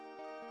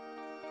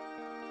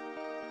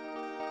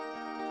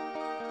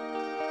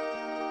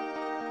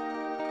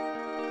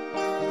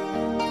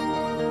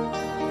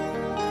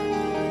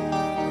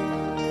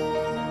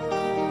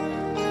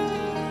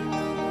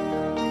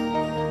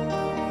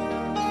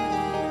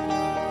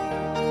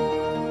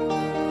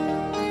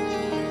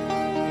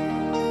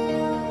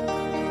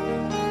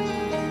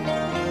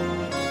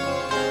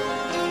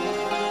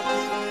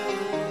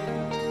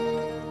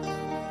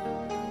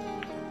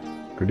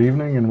Good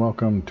evening and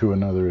welcome to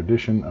another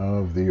edition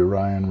of the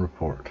Urian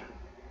Report.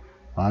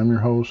 I'm your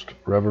host,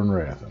 Reverend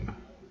Rathan.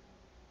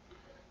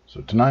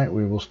 So tonight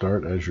we will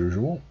start as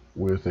usual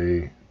with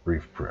a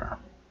brief prayer.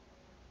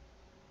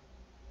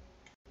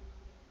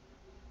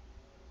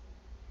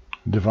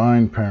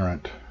 Divine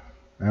Parent,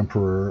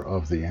 Emperor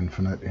of the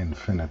infinite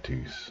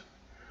infinities,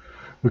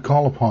 we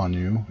call upon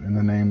you in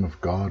the name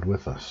of God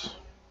with us.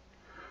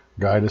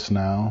 Guide us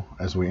now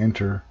as we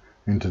enter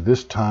into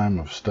this time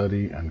of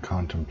study and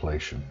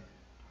contemplation.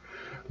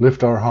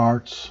 Lift our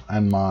hearts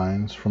and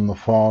minds from the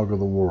fog of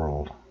the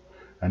world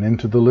and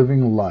into the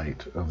living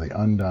light of the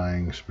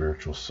undying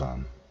spiritual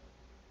sun.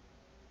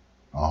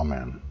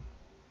 Amen.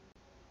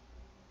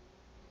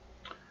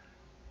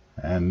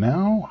 And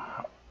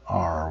now,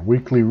 our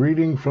weekly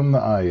reading from the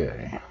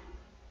Ahyeh.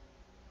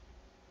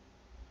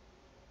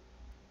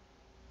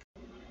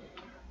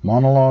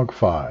 Monologue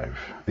 5,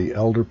 The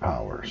Elder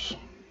Powers.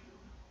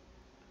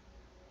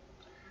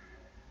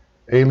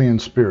 Alien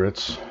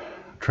spirits,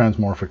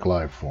 transmorphic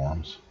life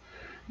forms,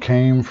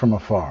 came from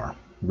afar,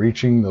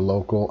 reaching the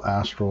local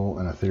astral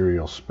and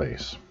ethereal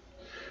space.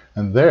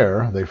 And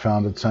there they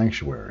founded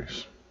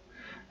sanctuaries,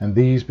 and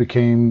these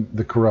became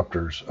the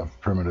corruptors of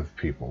primitive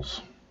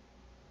peoples.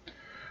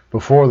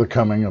 Before the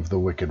coming of the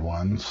wicked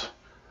ones,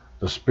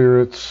 the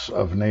spirits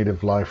of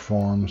native life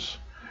forms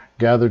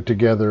gathered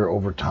together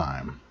over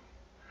time,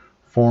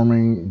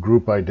 forming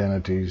group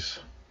identities,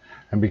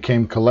 and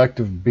became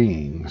collective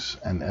beings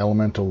and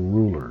elemental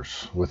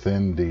rulers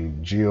within the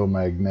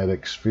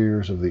geomagnetic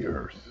spheres of the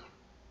earth.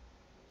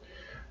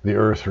 The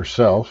earth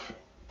herself,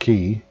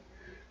 Ki,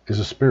 is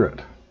a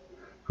spirit,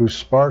 whose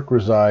spark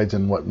resides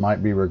in what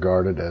might be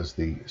regarded as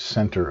the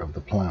center of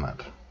the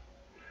planet.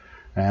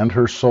 And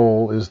her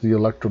soul is the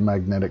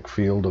electromagnetic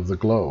field of the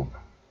globe,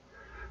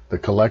 the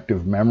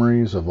collective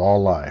memories of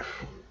all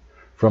life,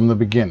 from the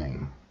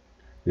beginning,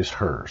 is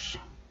hers.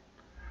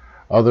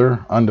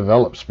 Other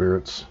undeveloped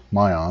spirits,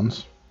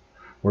 Mayans,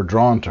 were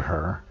drawn to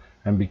her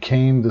and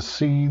became the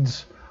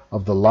seeds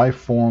of the life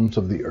forms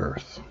of the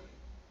earth.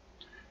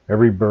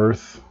 Every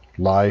birth,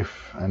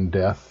 life, and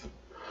death,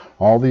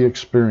 all the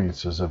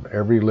experiences of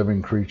every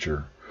living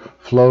creature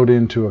flowed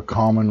into a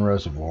common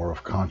reservoir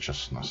of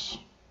consciousness,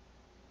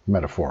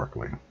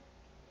 metaphorically.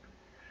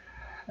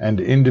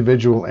 And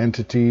individual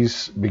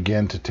entities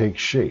began to take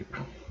shape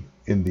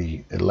in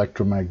the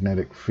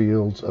electromagnetic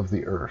fields of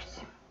the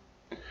earth,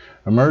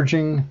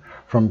 emerging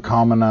from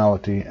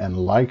commonality and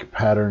like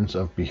patterns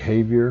of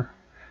behavior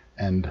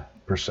and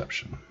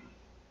perception.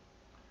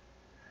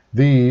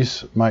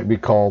 These might be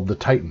called the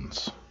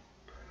Titans,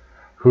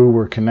 who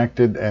were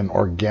connected and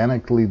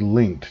organically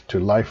linked to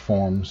life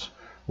forms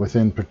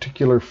within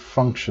particular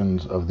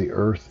functions of the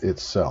earth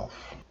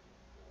itself.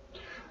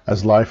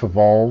 As life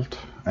evolved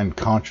and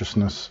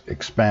consciousness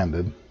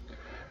expanded,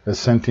 as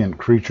sentient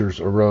creatures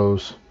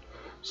arose,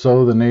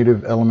 so the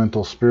native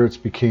elemental spirits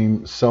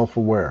became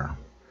self-aware,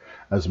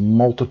 as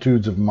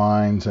multitudes of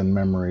minds and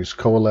memories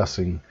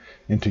coalescing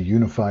into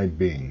unified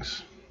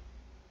beings.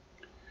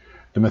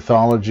 The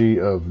mythology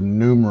of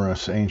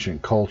numerous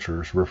ancient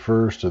cultures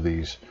refers to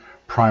these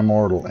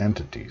primordial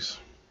entities,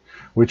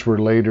 which were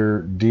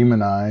later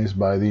demonized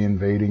by the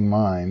invading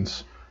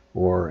minds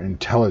or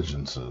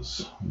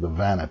intelligences, the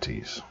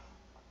vanities.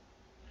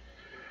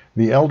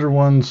 The elder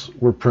ones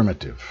were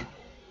primitive,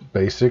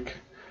 basic,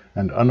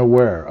 and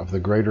unaware of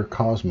the greater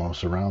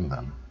cosmos around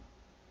them.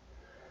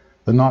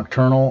 The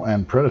nocturnal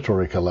and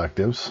predatory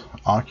collectives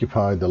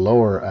occupied the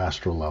lower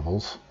astral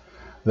levels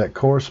that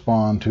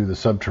correspond to the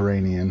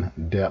subterranean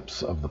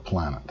depths of the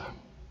planet.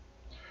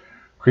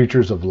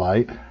 Creatures of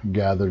light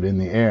gathered in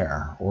the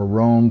air or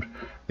roamed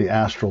the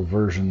astral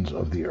versions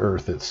of the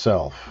earth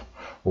itself,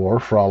 or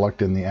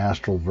frolicked in the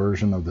astral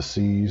version of the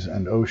seas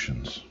and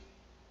oceans.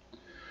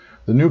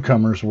 The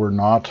newcomers were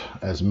not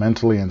as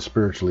mentally and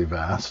spiritually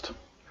vast,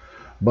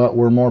 but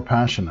were more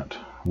passionate,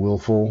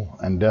 willful,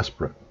 and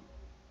desperate.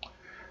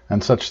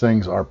 And such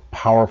things are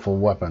powerful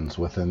weapons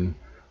within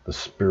the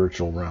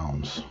spiritual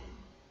realms.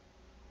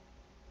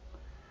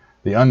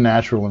 The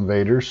unnatural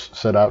invaders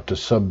set out to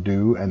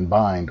subdue and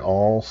bind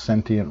all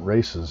sentient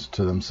races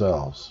to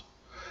themselves,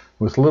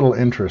 with little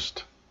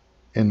interest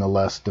in the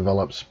less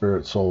developed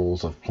spirit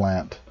souls of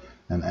plant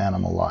and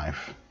animal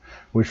life,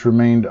 which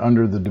remained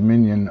under the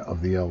dominion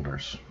of the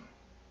elders.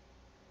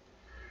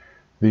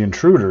 The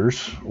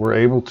intruders were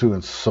able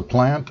to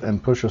supplant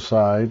and push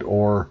aside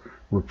or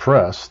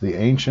repress the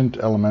ancient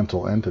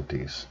elemental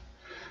entities,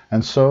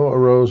 and so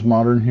arose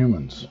modern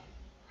humans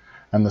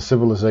and the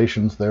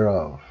civilizations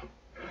thereof,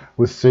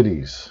 with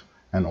cities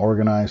and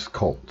organized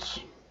cults.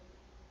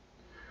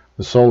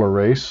 The solar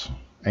race,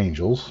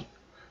 angels,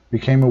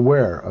 became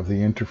aware of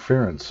the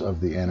interference of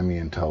the enemy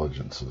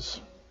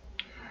intelligences,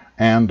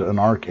 and an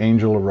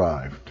archangel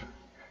arrived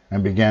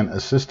and began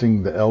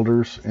assisting the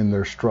elders in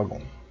their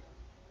struggle.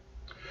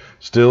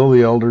 Still,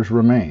 the elders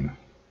remain,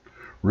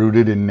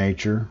 rooted in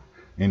nature,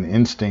 in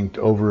instinct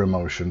over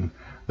emotion.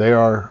 They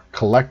are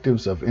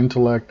collectives of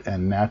intellect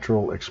and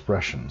natural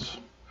expressions,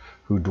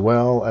 who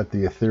dwell at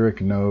the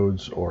etheric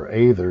nodes or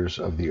aethers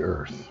of the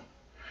earth,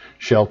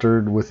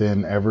 sheltered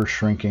within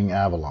ever-shrinking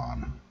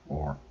Avalon,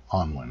 or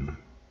Onwin.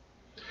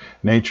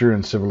 Nature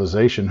and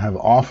civilization have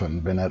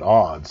often been at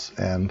odds,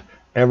 and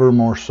ever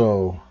more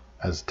so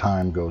as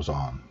time goes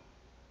on.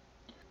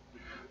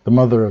 The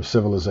mother of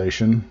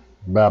civilization,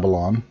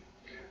 Babylon,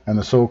 and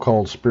the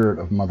so-called spirit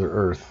of Mother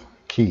Earth,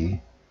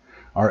 Ki,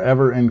 are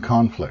ever in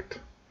conflict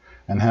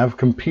and have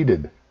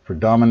competed for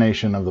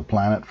domination of the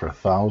planet for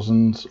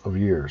thousands of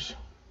years.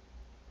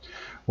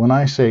 When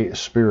I say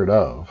spirit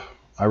of,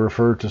 I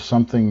refer to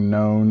something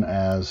known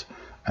as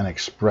an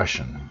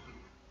expression,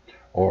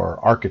 or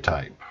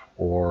archetype,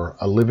 or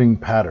a living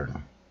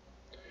pattern.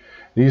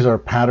 These are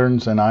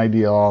patterns and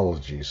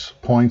ideologies,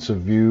 points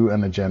of view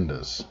and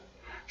agendas,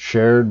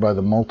 shared by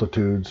the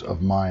multitudes of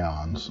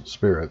Mayans,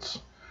 spirits,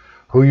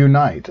 who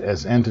unite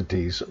as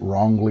entities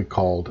wrongly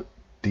called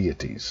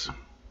deities.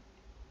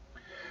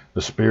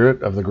 The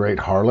spirit of the great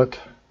harlot,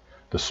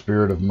 the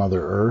spirit of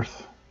Mother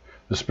Earth,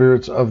 the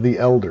spirits of the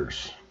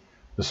elders,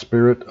 the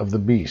spirit of the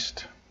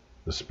beast,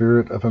 the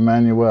spirit of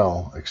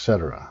Emmanuel,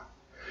 etc.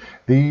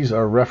 These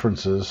are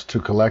references to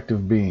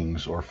collective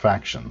beings or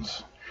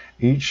factions,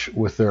 each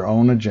with their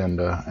own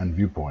agenda and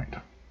viewpoint,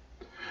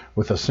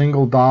 with a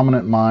single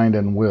dominant mind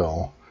and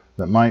will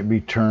that might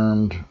be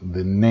termed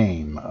the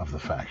name of the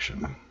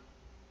faction.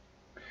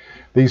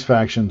 These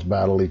factions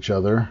battle each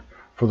other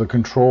for the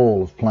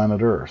control of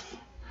planet Earth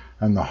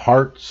and the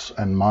hearts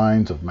and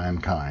minds of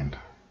mankind.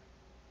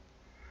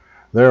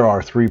 There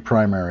are three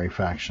primary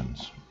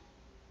factions.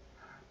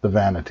 The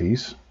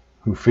vanities,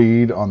 who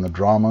feed on the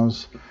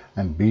dramas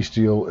and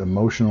bestial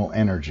emotional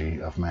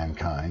energy of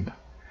mankind,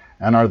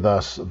 and are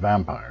thus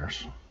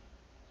vampires.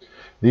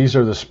 These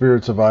are the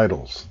spirits of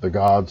idols, the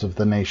gods of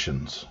the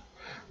nations,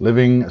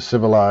 living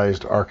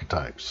civilized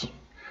archetypes,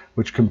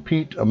 which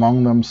compete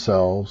among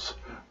themselves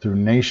through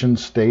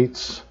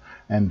nation-states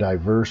and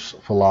diverse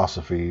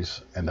philosophies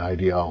and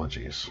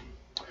ideologies,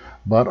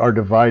 but are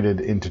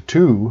divided into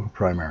two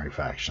primary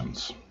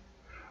factions: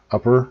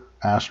 Upper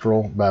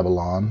Astral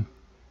Babylon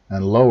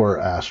and Lower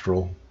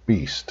Astral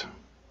Beast.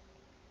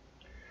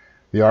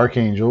 The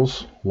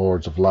archangels,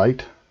 lords of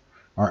light,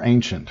 are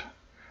ancient,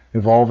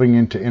 evolving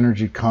into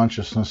energy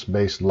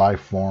consciousness-based life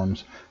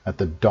forms at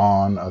the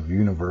dawn of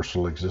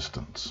universal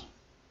existence.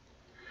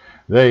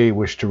 They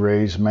wish to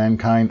raise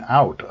mankind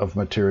out of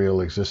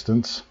material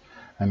existence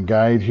and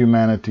guide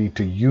humanity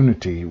to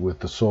unity with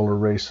the solar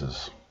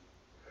races.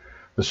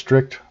 The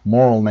strict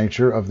moral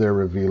nature of their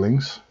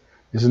revealings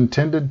is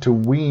intended to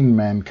wean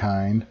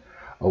mankind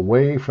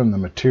away from the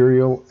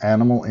material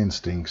animal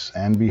instincts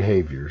and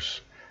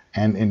behaviors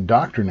and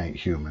indoctrinate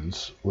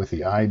humans with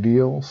the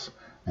ideals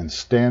and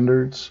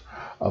standards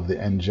of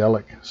the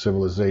angelic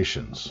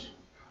civilizations,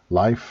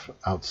 life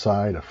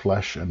outside a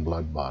flesh and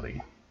blood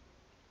body.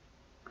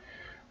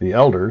 The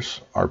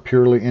elders are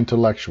purely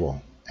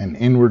intellectual and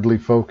inwardly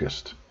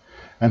focused,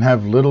 and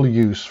have little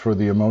use for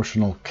the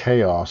emotional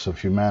chaos of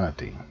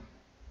humanity.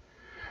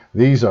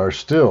 These are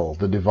still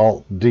the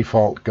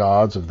default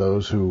gods of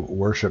those who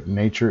worship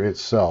nature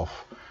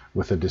itself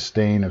with a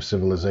disdain of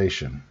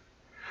civilization,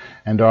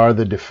 and are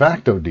the de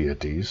facto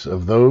deities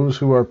of those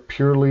who are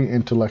purely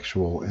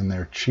intellectual in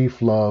their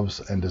chief loves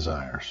and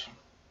desires.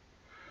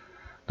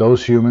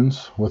 Those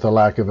humans with a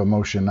lack of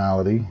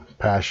emotionality,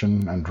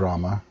 passion, and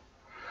drama,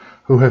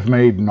 who have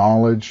made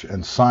knowledge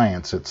and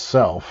science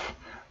itself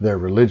their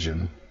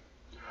religion,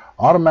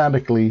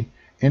 automatically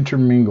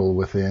intermingle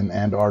within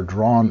and are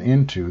drawn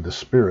into the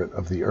spirit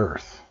of the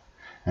earth,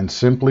 and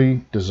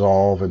simply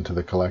dissolve into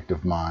the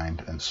collective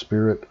mind and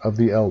spirit of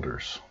the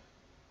elders.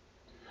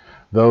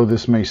 Though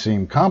this may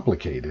seem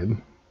complicated,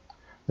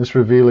 this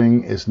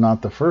revealing is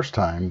not the first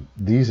time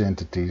these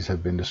entities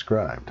have been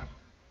described.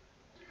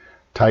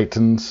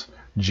 Titans,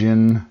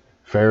 jinn,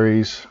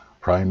 fairies,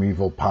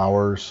 primeval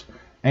powers,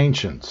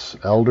 ancients,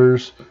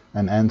 elders,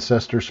 and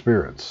ancestor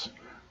spirits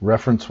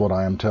reference what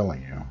I am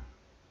telling you.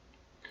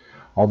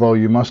 Although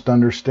you must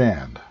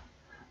understand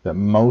that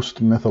most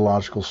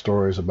mythological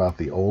stories about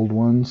the old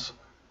ones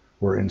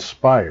were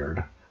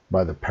inspired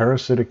by the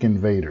parasitic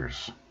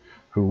invaders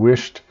who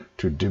wished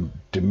to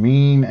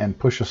demean and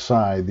push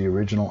aside the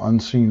original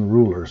unseen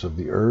rulers of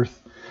the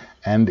earth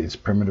and its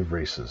primitive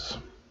races.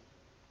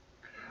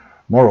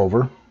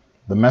 Moreover,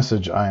 the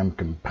message I am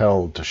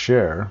compelled to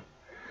share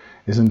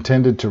is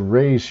intended to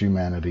raise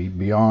humanity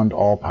beyond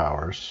all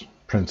powers,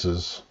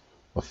 princes,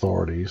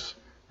 authorities,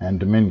 and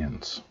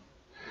dominions,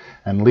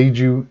 and lead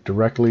you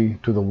directly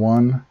to the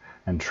one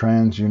and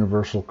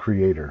trans-universal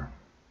Creator.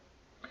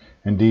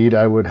 Indeed,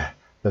 I would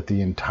that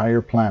the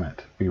entire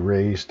planet be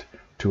raised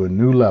to a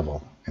new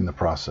level in the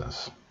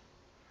process.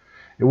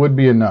 It would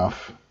be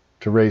enough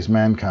to raise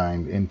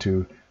mankind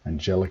into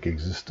angelic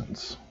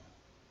existence.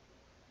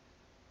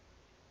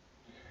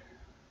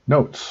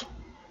 Notes.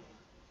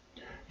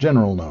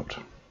 General note.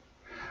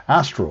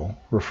 Astral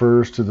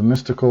refers to the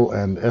mystical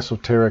and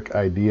esoteric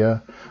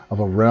idea of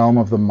a realm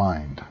of the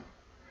mind,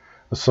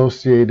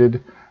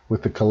 associated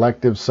with the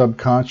collective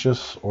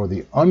subconscious or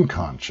the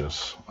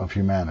unconscious of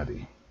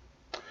humanity,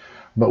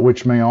 but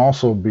which may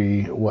also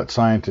be what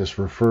scientists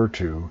refer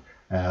to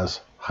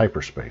as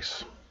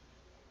hyperspace.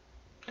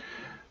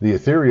 The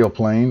ethereal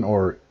plane,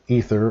 or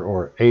ether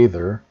or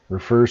aether,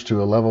 refers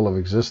to a level of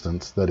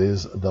existence that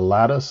is the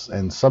lattice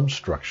and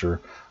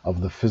substructure of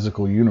the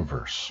physical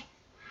universe,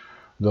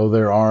 though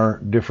there are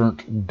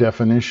different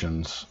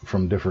definitions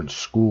from different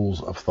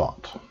schools of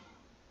thought.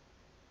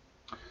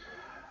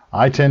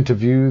 I tend to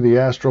view the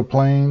astral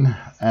plane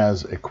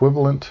as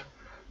equivalent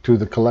to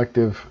the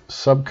collective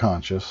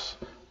subconscious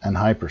and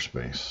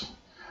hyperspace,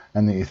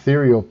 and the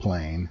ethereal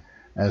plane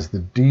as the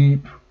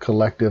deep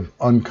collective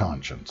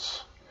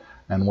unconscious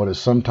and what is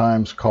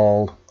sometimes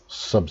called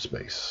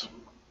subspace.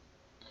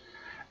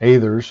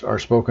 Aethers are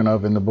spoken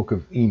of in the book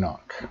of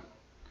Enoch.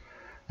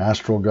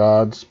 Astral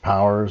gods,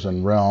 powers,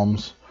 and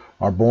realms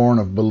are born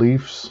of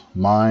beliefs,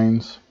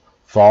 minds,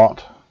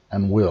 thought,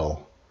 and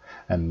will,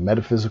 and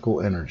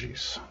metaphysical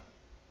energies.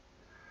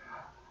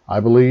 I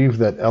believe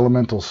that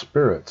elemental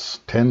spirits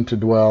tend to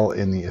dwell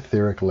in the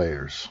etheric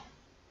layers.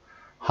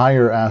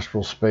 Higher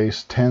astral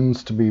space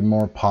tends to be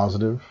more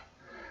positive,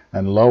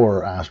 and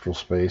lower astral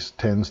space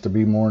tends to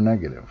be more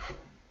negative.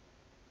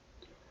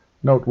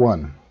 Note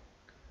 1.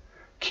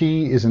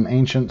 Ki is an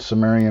ancient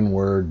Sumerian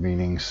word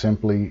meaning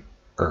simply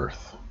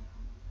earth.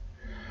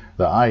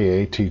 The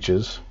Ahyeh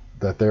teaches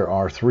that there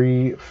are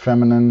 3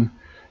 feminine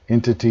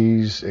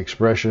entities,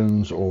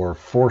 expressions, or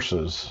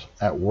forces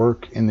at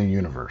work in the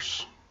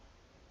universe.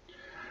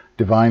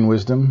 Divine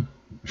wisdom,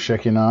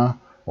 Shekinah,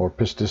 or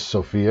Pistis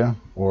Sophia,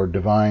 or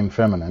divine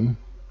feminine,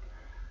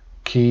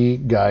 Ki,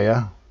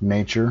 Gaia,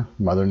 nature,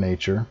 Mother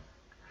Nature,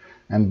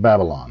 and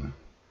Babylon,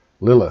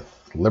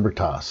 Lilith,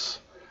 Libertas,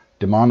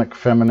 demonic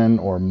feminine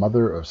or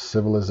mother of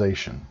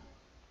civilization.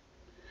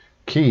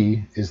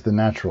 Ki is the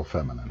natural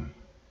feminine.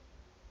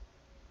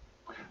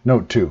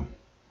 Note 2.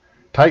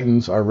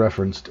 Titans are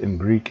referenced in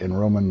Greek and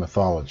Roman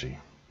mythology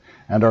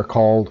and are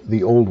called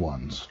the Old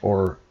Ones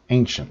or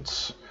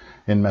Ancients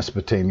in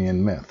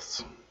Mesopotamian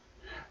myths.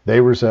 They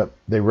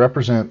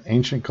represent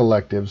ancient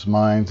collectives,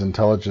 minds,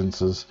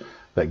 intelligences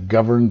that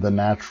governed the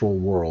natural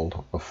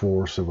world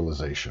before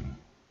civilization.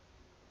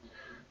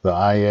 The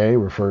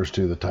Ahyeh refers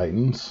to the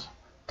Titans,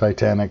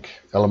 titanic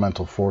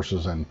elemental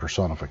forces and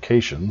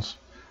personifications,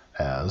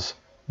 as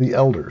the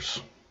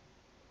Elders.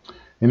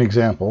 In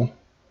example,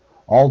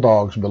 all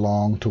dogs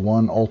belong to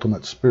one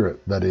ultimate spirit,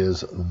 that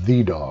is,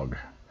 the dog,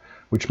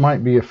 which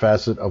might be a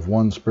facet of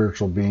one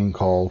spiritual being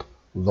called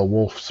the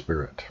wolf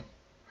spirit.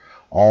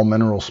 All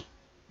mineral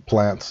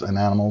plants and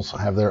animals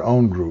have their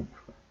own group,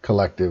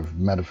 collective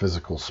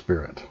metaphysical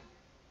spirit.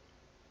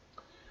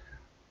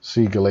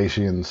 See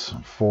Galatians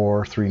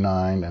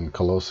 4:3-9 and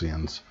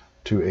Colossians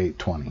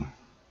 2:8-20.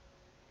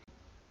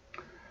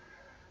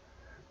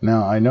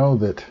 Now, I know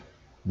that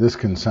this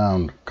can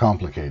sound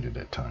complicated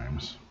at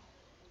times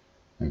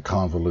and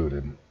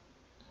convoluted,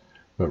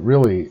 but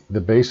really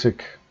the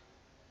basic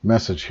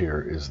message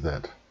here is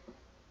that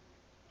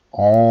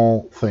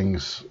all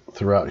things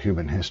throughout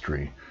human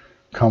history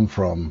come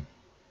from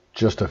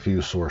just a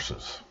few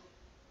sources.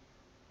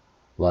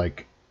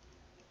 Like,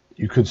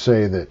 you could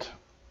say that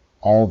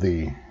all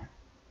the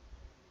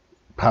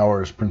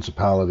powers,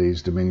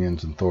 principalities,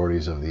 dominions, and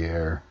authorities of the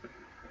air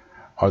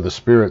are the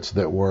spirits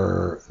that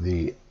were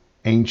the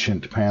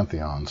ancient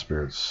pantheon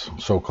spirits,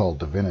 so-called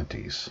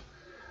divinities,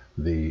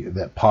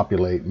 that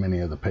populate many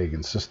of the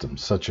pagan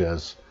systems, such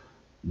as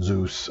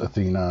Zeus,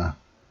 Athena,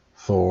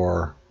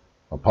 Thor,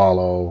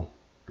 Apollo,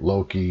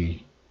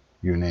 Loki,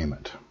 you name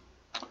it.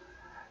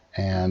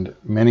 And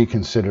many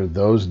consider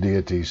those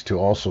deities to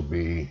also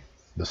be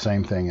the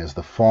same thing as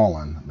the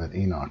fallen that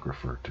Enoch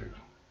referred to.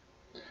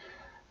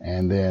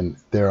 And then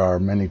there are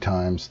many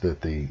times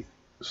that the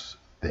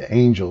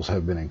angels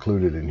have been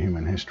included in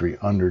human history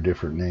under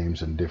different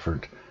names and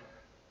different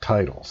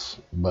titles.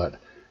 But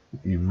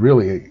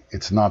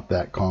it's not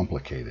that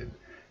complicated.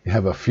 You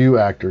have a few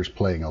actors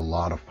playing a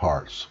lot of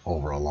parts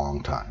over a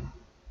long time.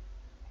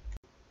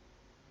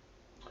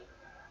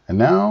 And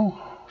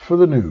now for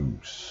the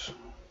news.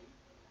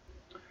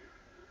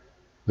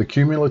 The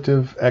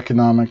cumulative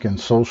economic and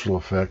social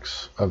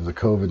effects of the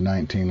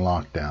COVID-19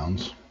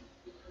 lockdowns,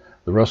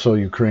 the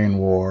Russo-Ukraine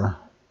war,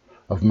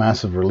 of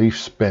massive relief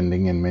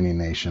spending in many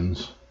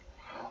nations,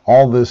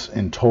 all this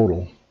in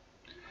total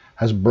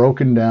has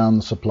broken down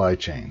the supply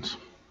chains,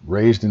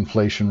 raised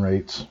inflation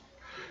rates,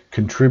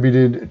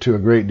 contributed to a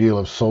great deal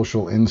of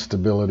social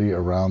instability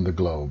around the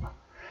globe,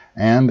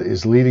 and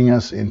is leading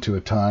us into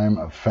a time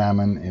of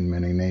famine in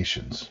many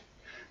nations,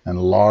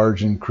 and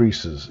large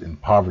increases in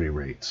poverty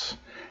rates,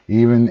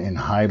 even in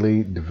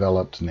highly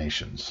developed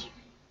nations.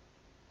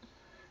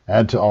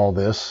 Add to all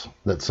this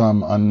that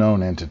some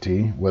unknown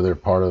entity, whether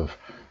part of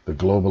the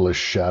globalist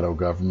shadow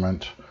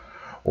government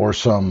or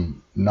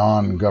some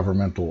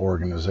non-governmental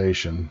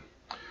organization,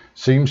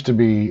 seems to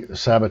be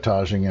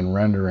sabotaging and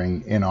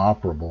rendering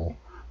inoperable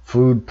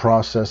food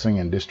processing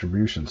and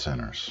distribution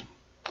centers,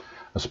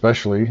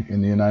 especially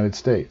in the United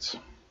States.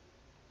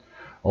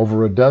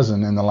 Over a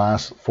dozen in the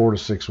last 4 to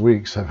 6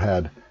 weeks have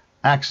had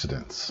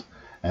accidents,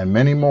 and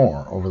many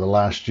more over the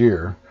last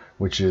year,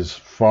 which is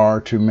far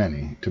too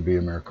many to be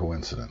a mere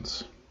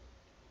coincidence.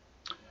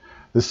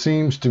 This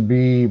seems to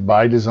be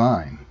by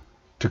design.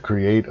 to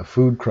create a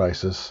food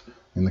crisis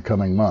in the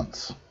coming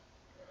months.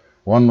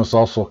 One must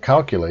also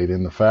calculate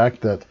in the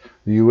fact that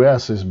the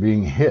U.S. is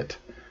being hit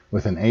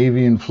with an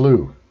avian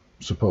flu,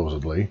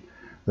 supposedly,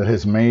 that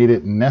has made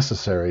it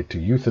necessary to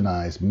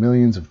euthanize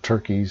millions of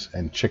turkeys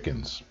and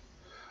chickens,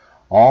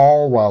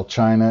 all while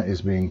China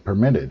is being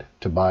permitted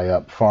to buy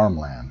up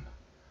farmland,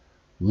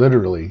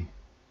 literally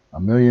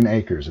 1 million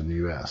acres in the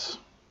U.S.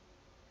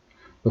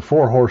 The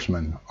four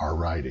horsemen are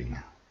riding.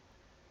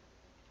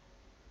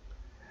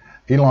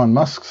 Elon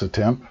Musk's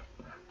attempt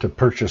to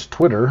purchase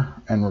Twitter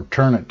and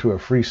return it to a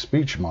free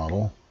speech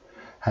model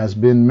has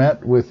been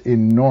met with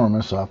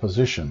enormous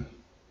opposition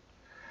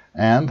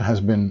and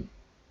has been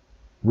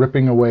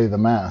ripping away the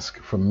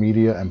mask from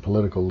media and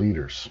political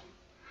leaders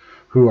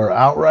who are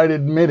outright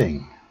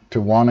admitting to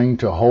wanting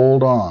to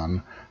hold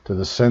on to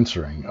the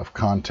censoring of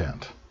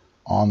content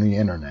on the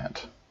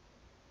internet.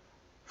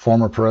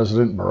 Former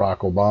President Barack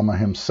Obama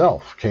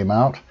himself came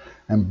out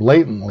and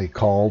blatantly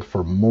called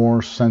for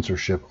more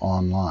censorship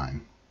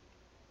online.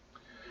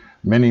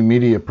 Many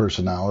media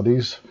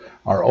personalities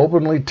are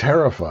openly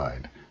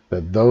terrified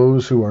that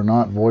those who are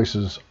not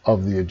voices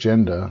of the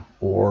agenda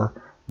or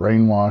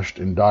brainwashed,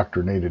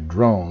 indoctrinated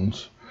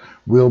drones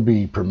will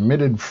be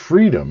permitted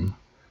freedom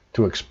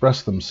to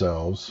express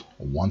themselves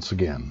once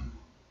again.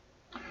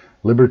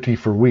 Liberty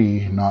for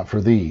we, not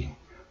for thee,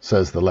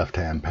 says the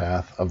left-hand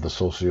path of the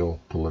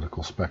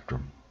socio-political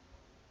spectrum.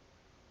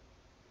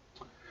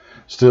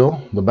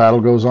 Still, the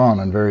battle goes on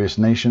in various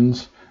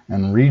nations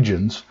and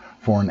regions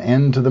for an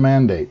end to the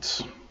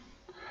mandates.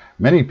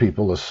 Many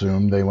people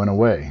assume they went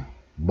away,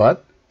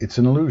 but it's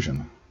an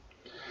illusion,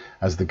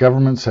 as the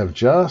governments have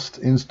just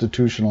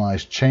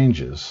institutionalized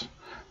changes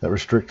that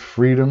restrict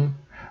freedom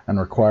and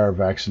require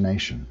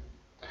vaccination,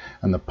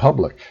 and the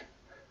public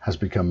has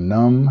become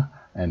numb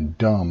and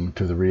dumb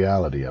to the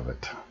reality of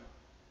it.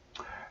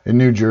 In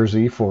New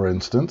Jersey, for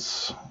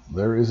instance,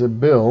 there is a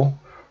bill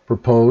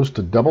proposed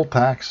to double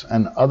tax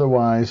and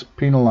otherwise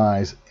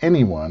penalize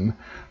anyone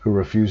who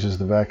refuses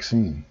the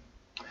vaccine,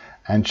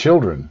 and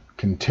children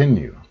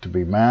continue to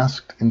be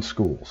masked in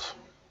schools.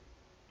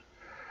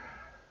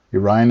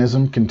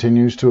 Urianism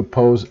continues to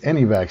oppose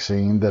any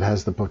vaccine that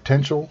has the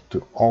potential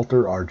to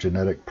alter our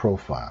genetic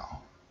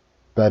profile.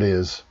 That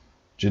is,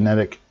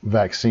 genetic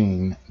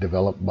vaccine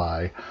developed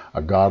by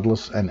a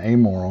godless and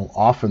amoral,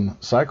 often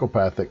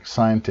psychopathic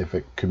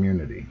scientific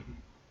community.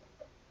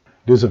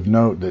 It is of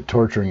note that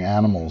torturing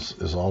animals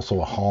is also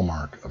a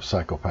hallmark of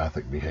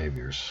psychopathic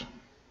behaviors.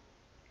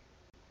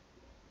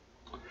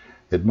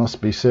 It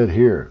must be said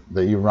here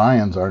that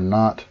Urians are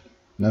not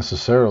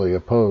necessarily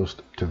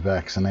opposed to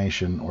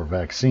vaccination or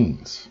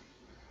vaccines.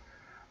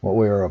 What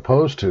we are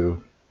opposed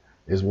to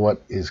is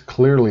what is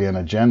clearly an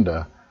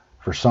agenda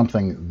for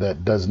something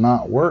that does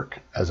not work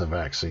as a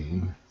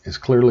vaccine, is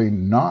clearly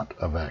not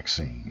a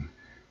vaccine,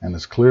 and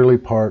is clearly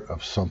part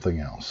of something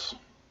else.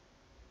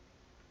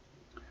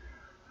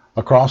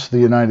 Across the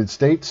United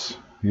States,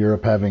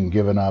 Europe having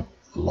given up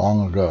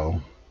long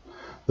ago,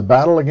 the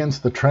battle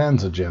against the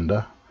trans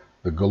agenda,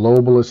 the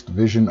globalist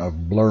vision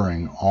of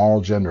blurring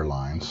all gender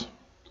lines,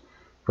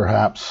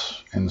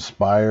 perhaps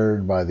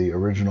inspired by the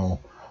original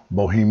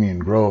Bohemian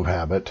Grove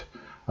habit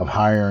of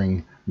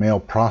hiring male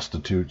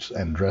prostitutes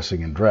and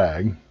dressing in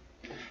drag,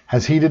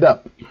 has heated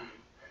up,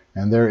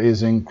 and there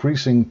is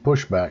increasing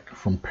pushback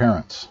from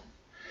parents,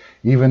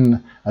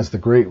 even as the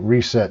Great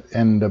Reset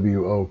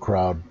NWO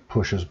crowd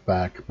pushes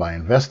back by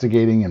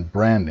investigating and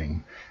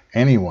branding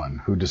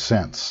anyone who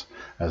dissents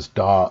as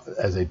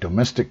a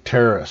domestic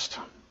terrorist.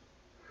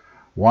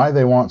 Why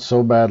they want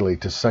so badly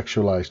to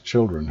sexualize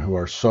children who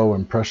are so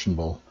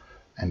impressionable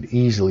and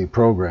easily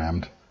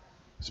programmed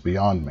is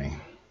beyond me.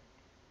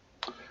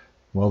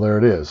 Well, there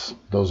it is.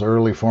 Those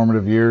early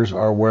formative years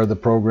are where the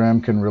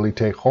program can really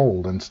take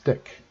hold and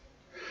stick.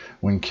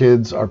 When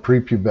kids are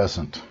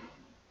prepubescent,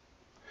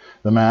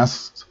 the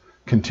masks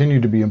continue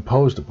to be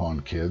imposed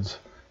upon kids,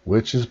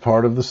 which is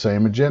part of the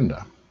same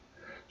agenda.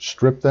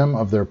 Strip them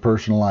of their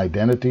personal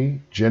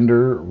identity,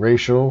 gender,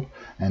 racial,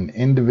 and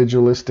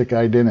individualistic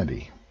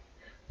identity.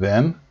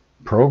 Then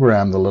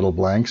program the little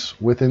blanks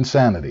with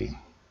insanity.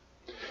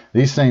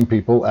 These same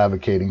people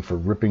advocating for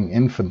ripping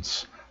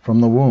infants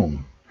from the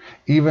womb,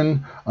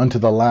 even unto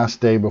the last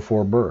day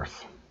before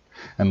birth,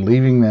 and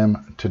leaving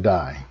them to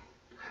die,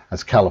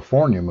 as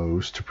California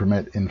moves to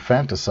permit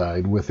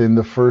infanticide within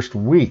the first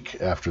week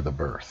after the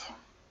birth.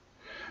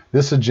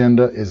 This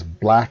agenda is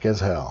black as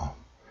hell,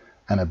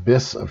 an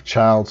abyss of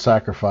child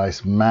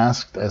sacrifice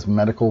masked as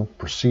medical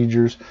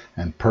procedures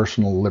and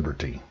personal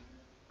liberty.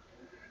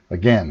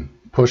 Again,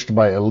 pushed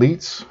by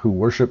elites who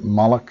worship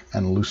Moloch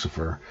and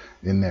Lucifer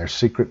in their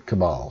secret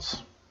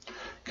cabals,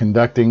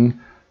 conducting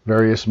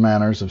various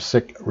manners of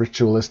sick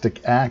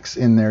ritualistic acts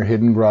in their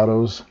hidden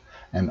grottos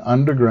and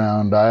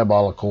underground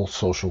diabolical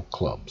social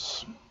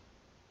clubs.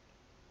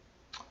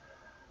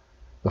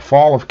 The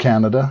fall of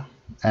Canada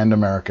and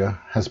America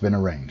has been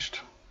arranged,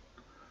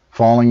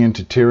 falling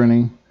into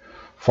tyranny,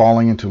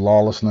 falling into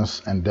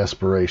lawlessness and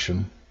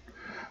desperation,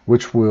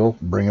 which will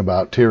bring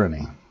about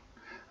tyranny,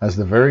 as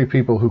the very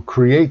people who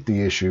create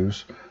the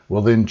issues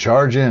will then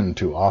charge in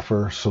to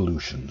offer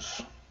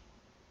solutions.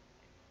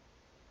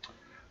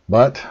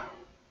 But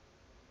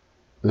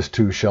this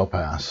too shall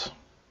pass.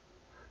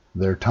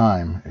 Their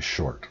time is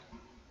short.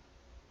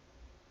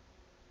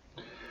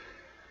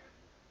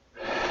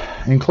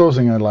 In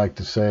closing, I'd like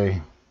to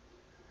say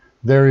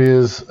there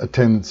is a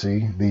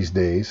tendency these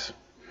days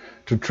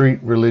to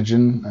treat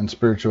religion and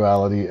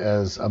spirituality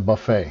as a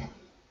buffet,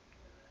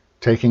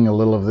 taking a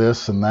little of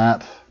this and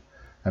that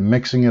and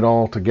mixing it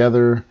all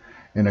together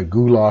in a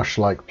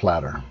goulash-like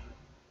platter,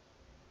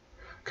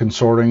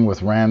 consorting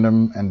with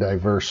random and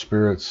diverse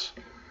spirits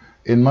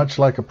in much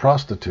like a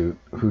prostitute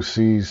who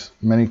sees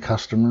many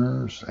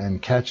customers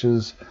and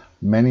catches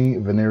many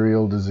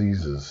venereal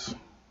diseases.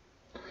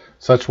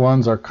 Such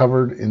ones are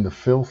covered in the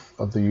filth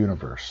of the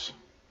universe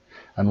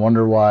and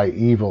wonder why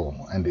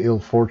evil and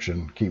ill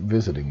fortune keep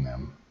visiting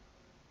them.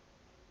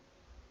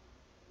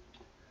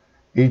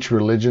 Each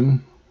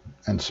religion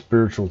and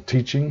spiritual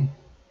teaching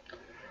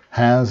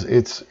has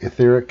its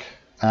etheric,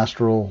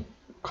 astral,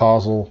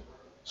 causal,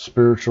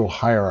 spiritual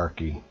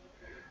hierarchy,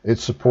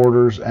 its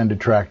supporters and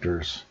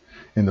detractors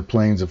in the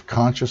planes of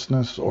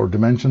consciousness or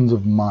dimensions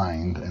of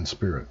mind and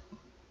spirit.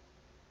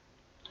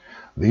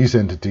 These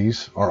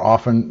entities are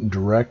often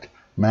direct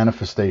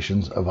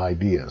manifestations of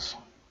ideas,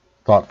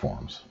 thought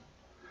forms,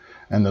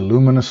 and the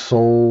luminous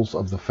souls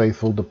of the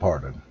faithful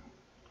departed,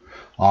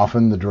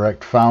 often the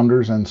direct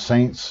founders and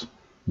saints,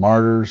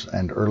 martyrs,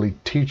 and early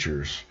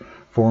teachers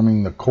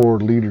forming the core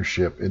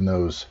leadership in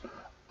those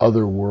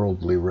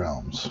otherworldly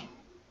realms.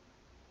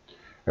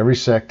 Every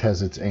sect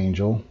has its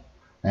angel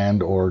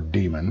and or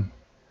demon,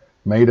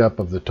 made up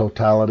of the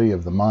totality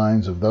of the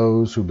minds of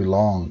those who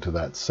belong to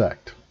that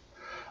sect,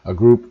 a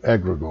group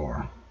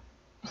egregore,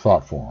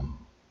 thought form.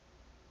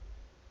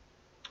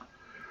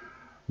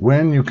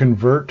 When you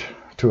convert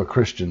to a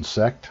Christian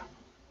sect,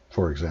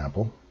 for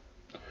example,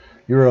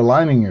 you're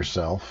aligning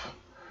yourself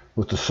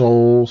with the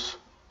souls,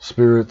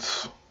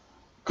 spirits,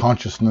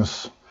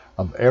 consciousness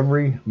of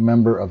every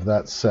member of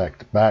that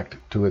sect back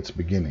to its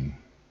beginning,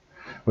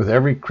 with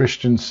every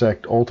Christian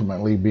sect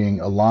ultimately being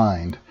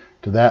aligned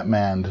to that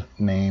man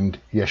named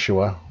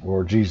Yeshua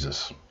or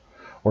Jesus,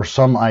 or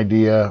some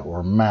idea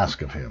or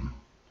mask of him,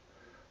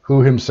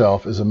 who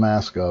himself is a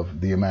mask of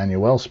the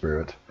Emmanuel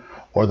spirit,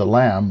 or the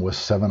Lamb with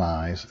 7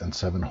 eyes and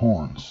 7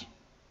 horns,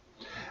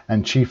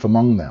 and chief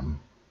among them,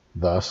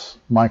 thus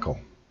Michael.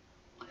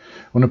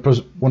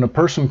 When a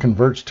person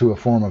converts to a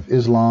form of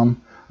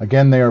Islam,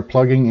 again they are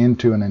plugging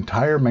into an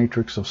entire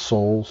matrix of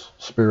souls,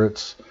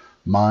 spirits,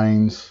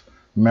 minds,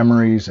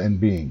 memories, and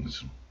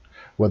beings,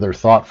 whether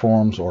thought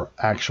forms or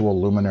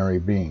actual luminary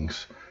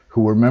beings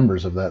who were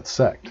members of that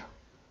sect.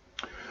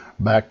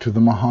 Back to the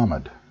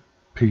Muhammad,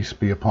 peace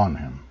be upon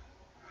him,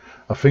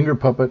 a finger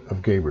puppet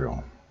of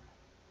Gabriel.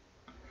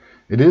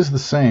 It is the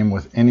same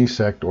with any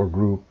sect or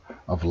group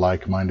of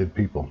like-minded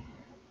people.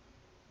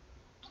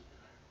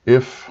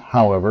 If,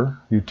 however,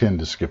 you tend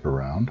to skip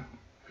around,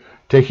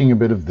 taking a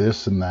bit of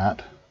this and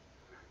that,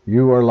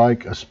 you are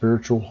like a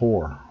spiritual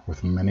whore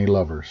with many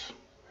lovers,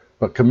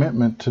 but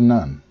commitment to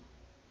none.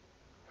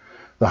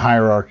 The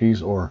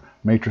hierarchies or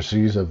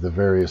matrices of the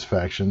various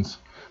factions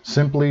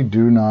simply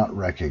do not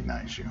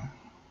recognize you.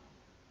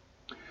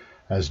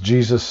 As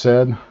Jesus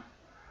said,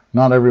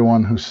 "Not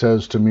everyone who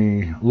says to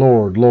me,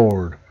 'Lord,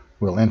 Lord,'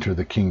 will enter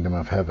the kingdom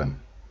of heaven,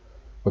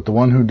 but the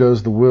one who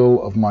does the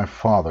will of my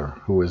Father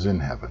who is in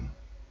heaven.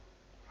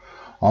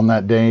 On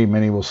that day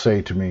many will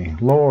say to me,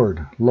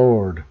 'Lord,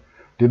 Lord,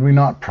 did we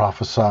not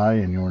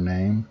prophesy in your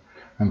name,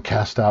 and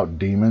cast out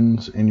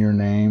demons in your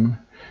name,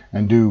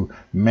 and do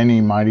many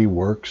mighty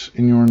works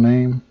in your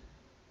name?'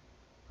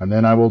 And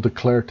then I will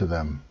declare to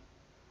them,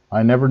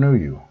 'I never knew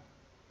you.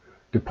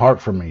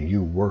 Depart from me,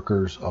 you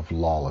workers of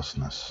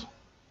lawlessness.'"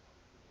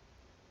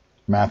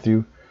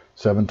 Matthew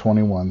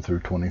 7:21 through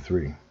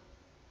 23.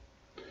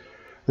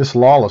 This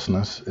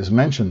lawlessness is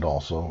mentioned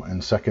also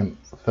in 2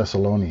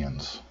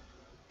 Thessalonians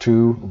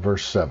 2,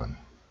 verse 7.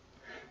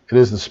 It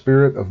is the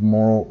spirit of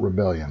moral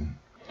rebellion,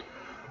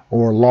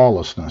 or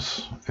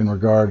lawlessness, in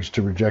regards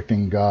to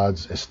rejecting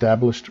God's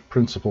established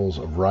principles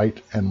of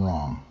right and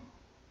wrong.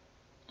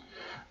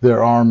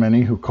 There are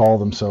many who call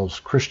themselves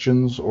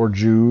Christians or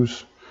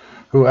Jews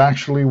who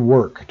actually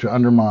work to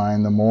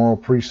undermine the moral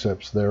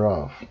precepts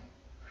thereof,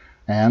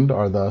 and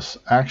are thus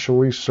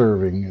actually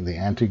serving the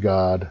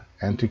anti-God,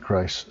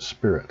 antichrist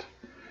spirit,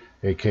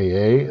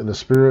 aka the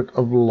spirit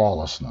of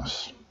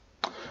lawlessness.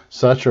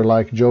 Such are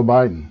like Joe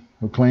Biden,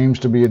 who claims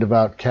to be a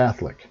devout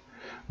Catholic,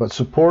 but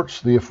supports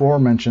the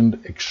aforementioned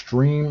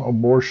extreme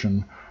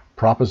abortion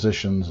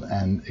propositions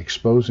and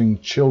exposing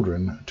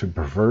children to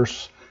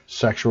perverse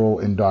sexual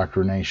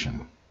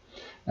indoctrination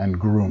and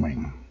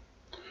grooming,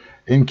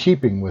 in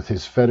keeping with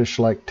his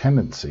fetish-like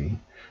tendency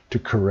to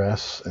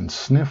caress and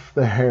sniff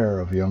the hair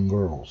of young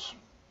girls.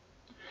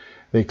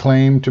 They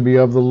claim to be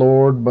of the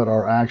Lord, but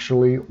are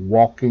actually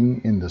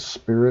walking in the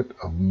spirit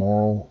of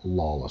moral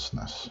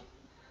lawlessness,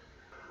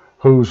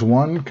 whose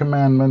one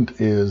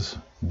commandment is,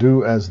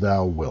 "Do as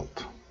thou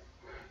wilt."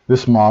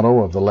 This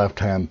motto of the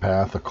left-hand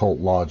path occult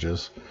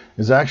lodges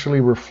is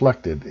actually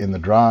reflected in the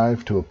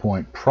drive to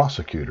appoint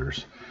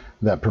prosecutors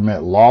that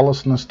permit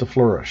lawlessness to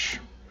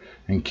flourish,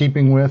 in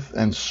keeping with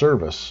and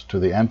service to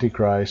the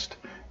Antichrist,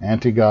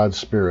 anti-God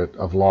spirit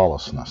of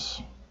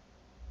lawlessness.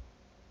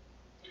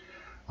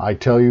 I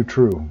tell you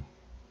true,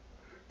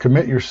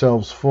 commit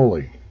yourselves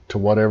fully to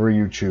whatever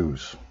you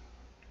choose.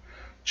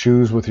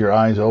 Choose with your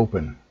eyes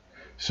open,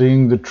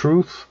 seeing the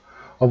truth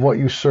of what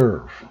you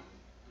serve,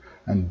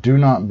 and do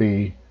not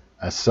be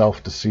a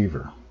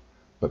self-deceiver,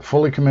 but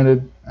fully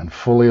committed and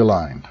fully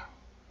aligned.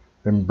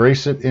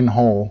 Embrace it in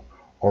whole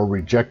or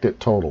reject it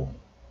total.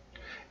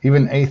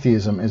 Even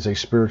atheism is a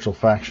spiritual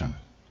faction,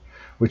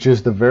 which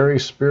is the very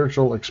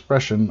spiritual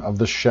expression of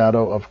the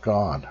shadow of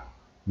God,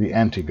 the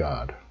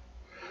anti-God.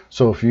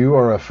 So if you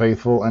are a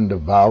faithful and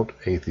devout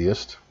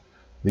atheist,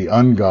 the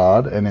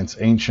ungod and its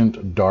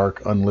ancient,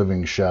 dark,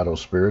 unliving shadow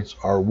spirits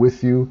are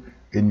with you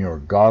in your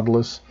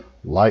godless,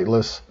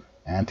 lightless,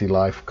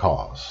 anti-life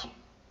cause.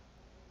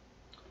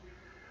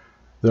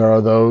 There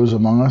are those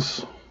among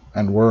us,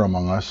 and were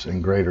among us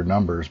in greater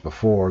numbers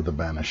before the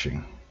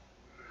banishing,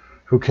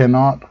 who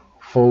cannot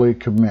fully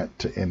commit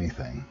to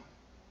anything.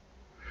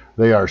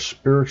 They are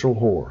spiritual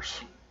whores,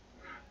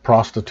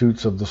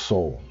 prostitutes of the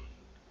soul,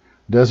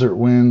 desert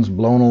winds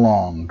blown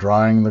along,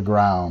 drying the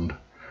ground,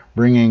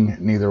 bringing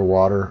neither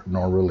water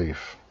nor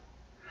relief.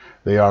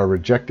 They are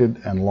rejected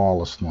and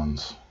lawless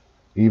ones,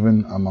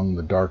 even among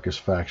the darkest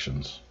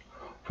factions,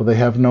 for they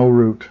have no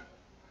root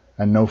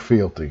and no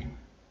fealty,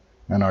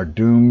 and are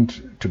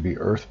doomed to be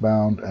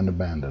earthbound and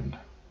abandoned,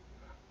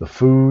 the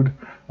food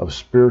of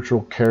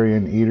spiritual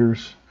carrion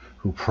eaters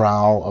who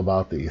prowl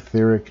about the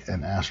etheric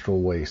and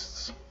astral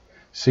wastes,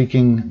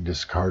 seeking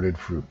discarded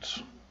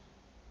fruits.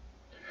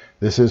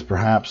 This is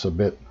perhaps a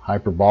bit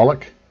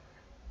hyperbolic,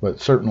 but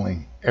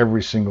certainly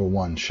every single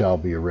one shall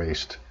be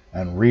erased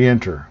and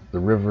re-enter the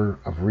river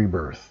of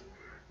rebirth,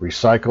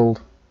 recycled,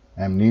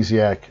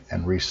 amnesiac,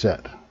 and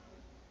reset.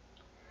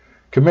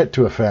 Commit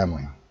to a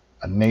family,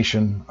 a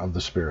nation of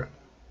the Spirit.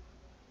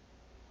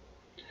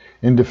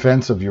 In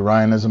defense of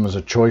Urianism as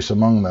a choice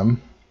among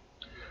them,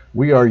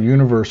 we are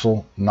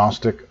universal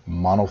Gnostic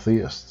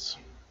monotheists.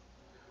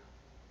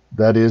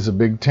 That is a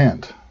big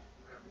tent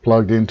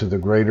plugged into the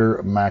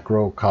greater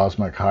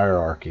macro-cosmic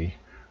hierarchy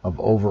of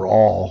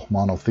overall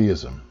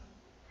monotheism,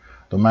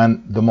 the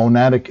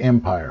monadic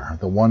empire,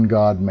 the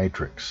one-God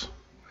matrix,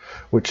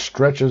 which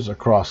stretches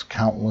across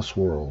countless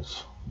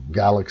worlds,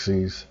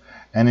 galaxies,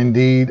 and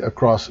indeed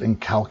across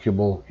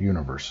incalculable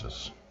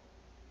universes.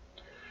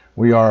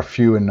 We are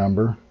few in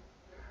number,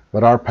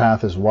 but our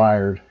path is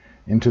wired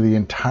into the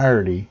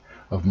entirety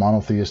of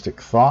monotheistic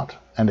thought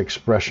and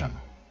expression,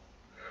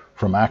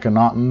 from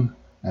Akhenaten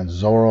and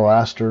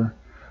Zoroaster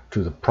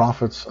to the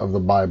prophets of the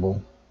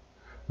Bible,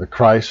 the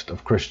Christ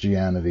of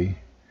Christianity,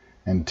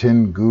 and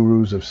 10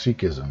 gurus of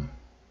Sikhism.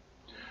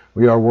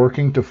 We are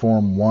working to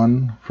form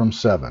one from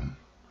 7,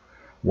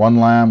 one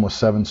lamb with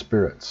 7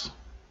 spirits.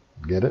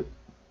 Get it?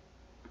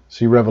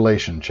 See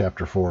Revelation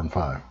chapter 4 and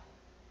 5.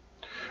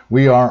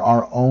 We are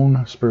our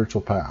own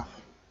spiritual path.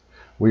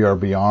 We are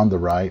beyond the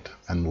right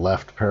and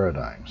left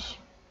paradigms.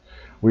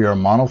 We are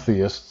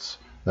monotheists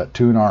that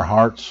tune our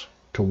hearts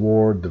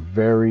toward the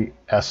very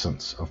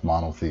essence of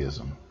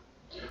monotheism.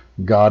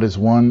 God is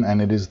one,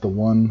 and it is the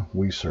one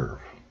we serve.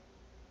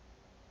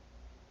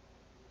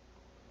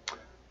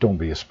 Don't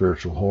be a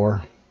spiritual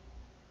whore.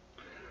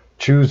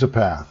 Choose a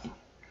path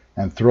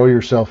and throw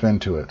yourself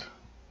into it,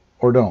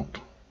 or don't.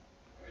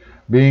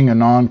 Being a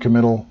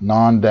non-committal,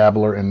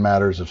 non-dabbler in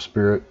matters of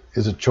spirit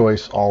is a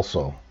choice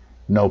also,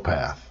 no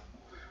path.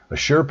 A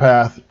sure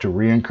path to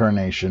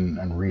reincarnation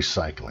and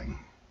recycling.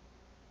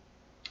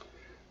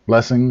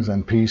 Blessings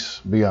and peace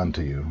be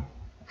unto you.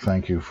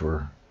 Thank you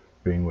for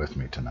being with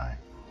me tonight.